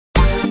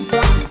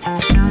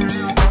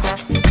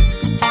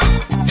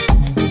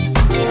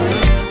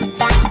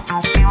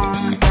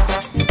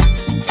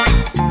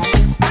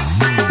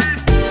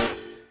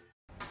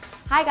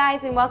Hi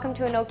guys, and welcome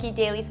to ANOKHI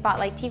Daily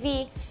Spotlight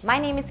TV. My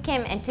name is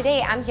Kim and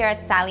today I'm here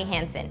at Sally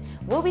Hansen.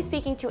 We'll be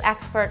speaking to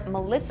expert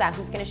Melissa,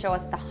 who's going to show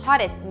us the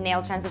hottest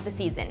nail trends of the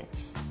season.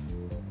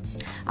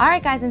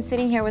 Alright guys, I'm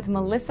sitting here with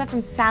Melissa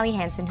from Sally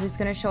Hansen, who's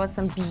going to show us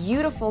some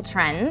beautiful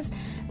trends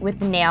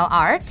with nail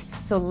art.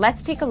 So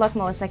let's take a look.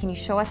 Melissa, can you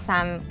show us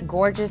some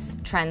gorgeous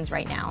trends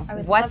right now?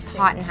 What's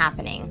hot and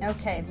happening?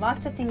 Okay,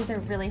 lots of things are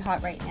really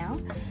hot right now.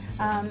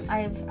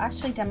 I've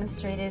actually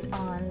demonstrated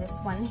on this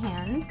one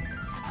hand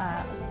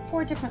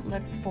 4 different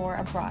looks for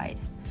a bride.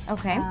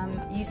 Okay.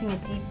 Using a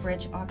deep,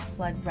 rich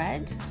oxblood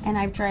red, and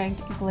I've dragged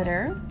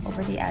glitter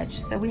over the edge.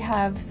 So we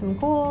have some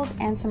gold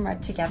and some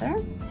red together.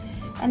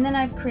 And then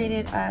I've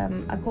created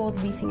a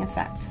gold leafing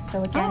effect.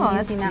 So again,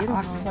 using that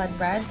oxblood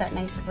red, that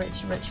nice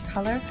rich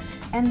color,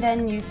 and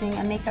then using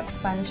a makeup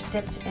sponge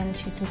dipped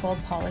into some gold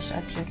polish,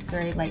 I've just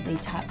very lightly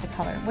tapped the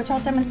color, which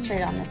I'll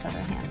demonstrate on this other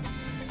hand.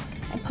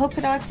 And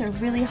polka dots are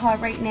really hot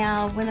right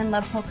now. Women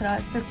love polka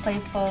dots, they're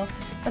playful,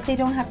 but they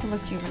don't have to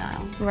look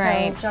juvenile.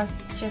 Right. So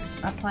just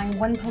applying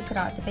one polka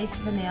dot at the base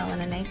of the nail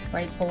and a nice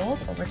bright gold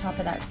over top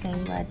of that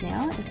same red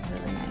nail is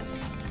really nice.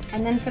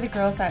 And then for the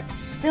girls that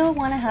still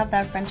want to have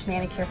that French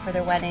manicure for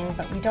their wedding,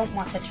 but we don't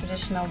want the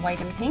traditional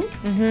white and pink,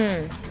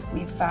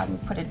 we've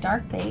put a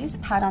dark base,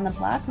 pat on the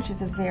black, which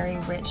is a very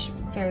rich,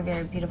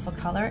 very beautiful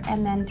color,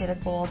 and then did a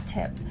gold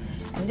tip.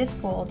 And this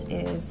gold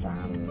is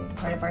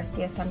part of our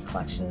CSM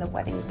collection, the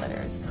wedding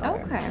glitters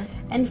color. Okay.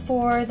 And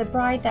for the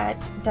bride that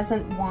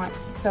doesn't want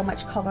so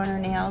much color on her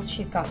nails,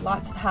 she's got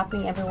lots of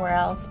happening everywhere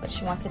else, but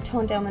she wants to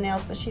tone down the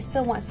nails, but she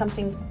still wants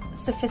something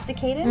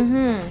sophisticated.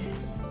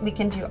 We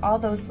can do all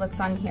those looks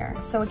on here.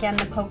 So again,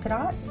 the polka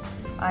dot,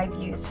 I've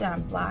used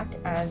black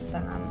as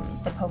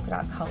the polka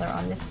dot color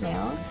on this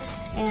nail.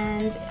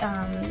 And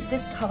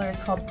this color is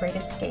called Great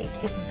Escape.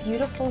 It's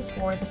beautiful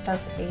for the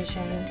South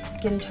Asian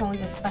skin tones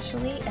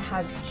especially. It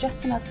has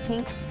just enough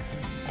pink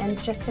and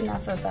just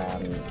enough of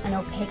an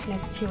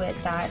opaqueness to it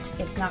that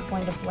it's not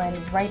going to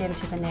blend right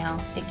into the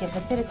nail. It gives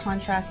a bit of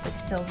contrast but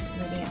still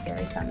leaving it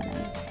very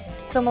feminine.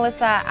 So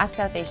Melissa, as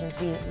South Asians,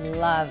 we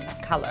love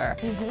color.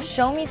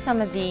 Show me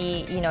some of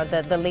the,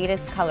 the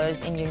latest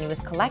colors in your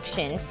newest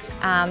collection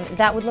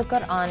that would look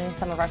good on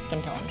some of our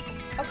skin tones.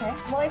 Okay,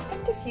 well I've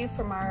picked a few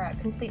from our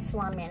Complete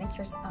Salon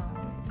Manicures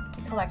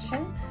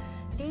collection.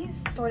 These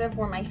sort of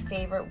were my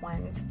favorite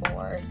ones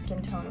for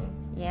skin tone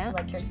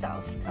like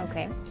yourself.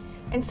 Okay.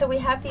 And so we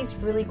have these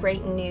really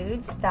great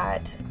nudes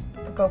that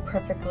go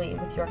perfectly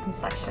with your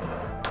complexion.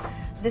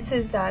 This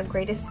is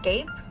Great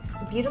Escape,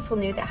 a beautiful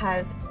nude that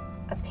has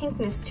a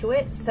pinkness to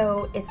it,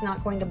 so it's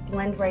not going to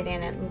blend right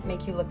in and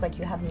make you look like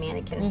you have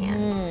mannequin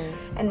hands.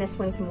 And this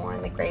one's more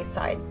on the gray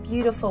side,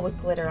 beautiful with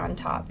glitter on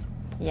top.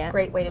 Yeah.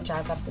 Great way to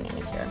jazz up the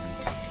manicure.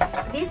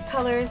 These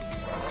colors,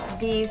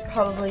 these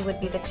probably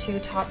would be the 2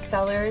 top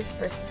sellers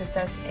for the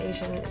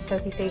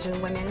Southeast Asian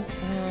women.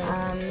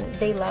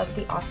 They love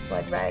the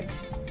oxblood reds.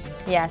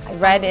 Yes,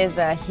 red is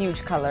a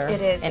huge color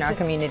in our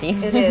community.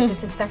 It is.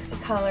 It's a sexy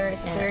color.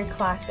 It's very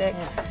classic.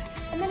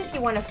 And then if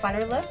you want a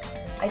funner look,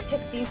 I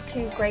picked these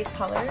 2 great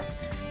colors.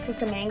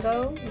 Kuka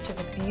Mango, which is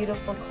a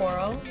beautiful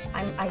coral.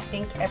 I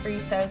think every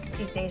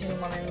Southeast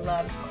Asian woman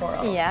loves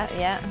coral.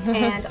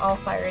 And All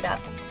Fired Up.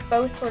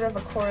 Both sort of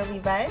a corally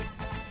red.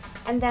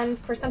 And then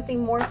for something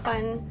more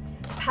fun,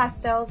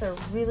 pastels are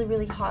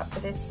really hot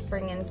for this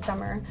spring and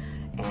summer.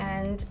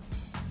 And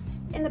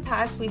in the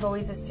past, we've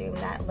always assumed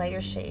that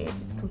lighter shade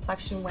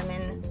complexion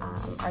women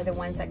are the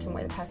ones that can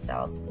wear the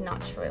pastels.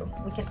 Not true.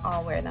 We can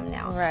all wear them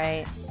now.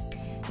 Right.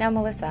 Now,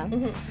 Melissa,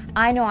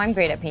 I know I'm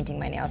great at painting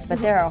my nails, but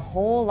there are a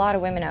whole lot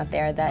of women out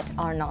there that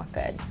are not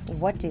good.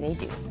 What do they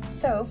do?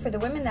 So, for the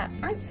women that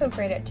aren't so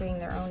great at doing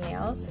their own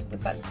nails,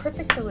 we've got the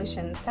perfect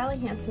solution. Sally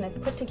Hansen has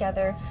put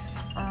together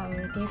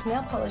these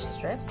nail polish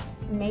strips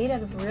made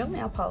out of real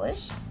nail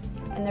polish,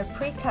 and they're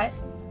pre-cut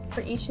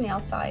for each nail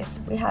size.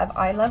 We have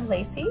I Love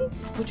Lacy,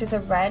 which is a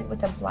red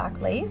with a black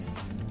lace,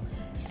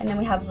 and then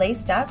we have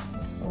Laced Up.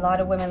 A lot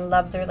of women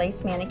love their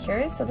lace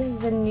manicures, so this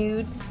is a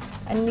nude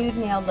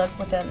nail look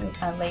with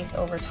a lace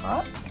over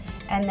top,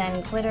 and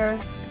then glitter.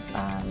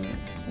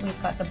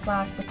 We've got the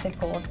black with the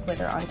gold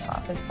glitter on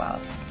top as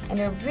well, and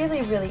they're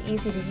really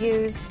easy to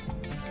use.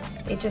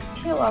 They just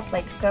peel off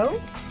like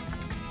so,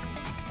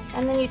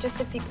 and then you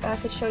just, if you, I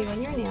could show you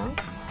on your nail,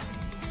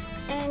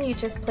 and you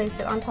just place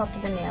it on top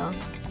of the nail,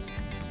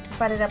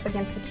 butt it up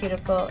against the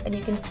cuticle, and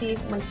you can see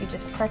once you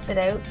just press it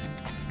out,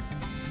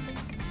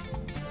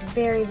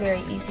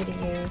 very easy to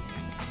use,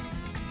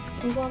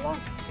 and voila.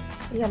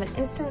 You have an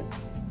instant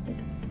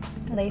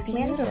lace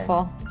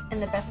manicure.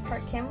 And the best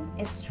part, Kim,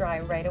 it's dry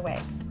right away.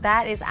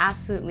 That is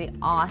absolutely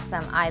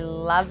awesome. I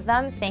love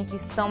them. Thank you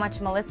so much,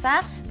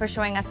 Melissa, for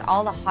showing us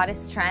all the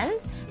hottest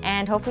trends,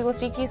 and hopefully we'll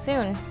speak to you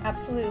soon.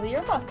 Absolutely,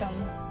 you're welcome.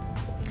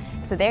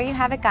 So there you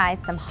have it, guys,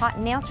 some hot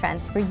nail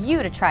trends for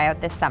you to try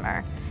out this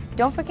summer.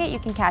 Don't forget you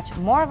can catch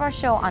more of our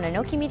show on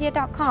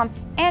ANOKHImedia.com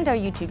and our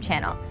YouTube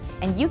channel.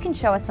 And you can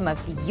show us some of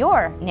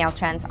your nail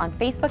trends on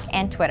Facebook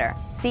and Twitter.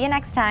 See you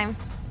next time.